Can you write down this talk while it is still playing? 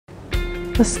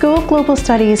The School of Global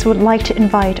Studies would like to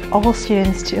invite all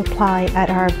students to apply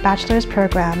at our bachelor's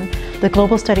program, the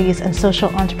Global Studies and Social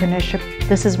Entrepreneurship.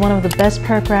 This is one of the best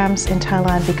programs in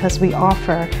Thailand because we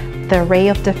offer the array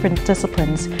of different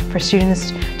disciplines for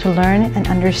students to learn and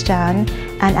understand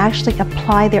and actually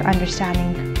apply their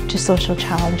understanding to social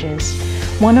challenges.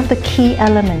 One of the key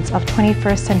elements of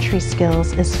 21st century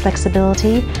skills is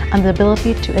flexibility and the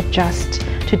ability to adjust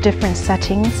to different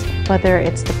settings, whether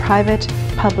it's the private,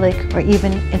 public, or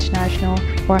even international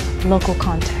or local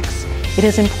context. It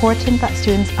is important that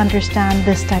students understand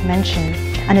this dimension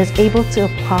and is able to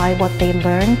apply what they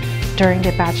learn during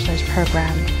their bachelor's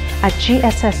program. At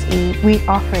GSSE, we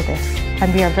offer this,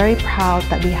 and we are very proud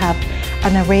that we have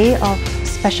an array of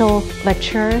special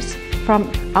lecturers from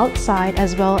outside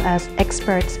as well as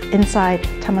experts inside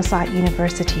Thammasat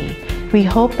University. We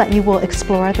hope that you will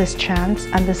explore this chance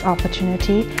and this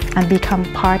opportunity and become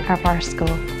part of our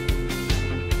school.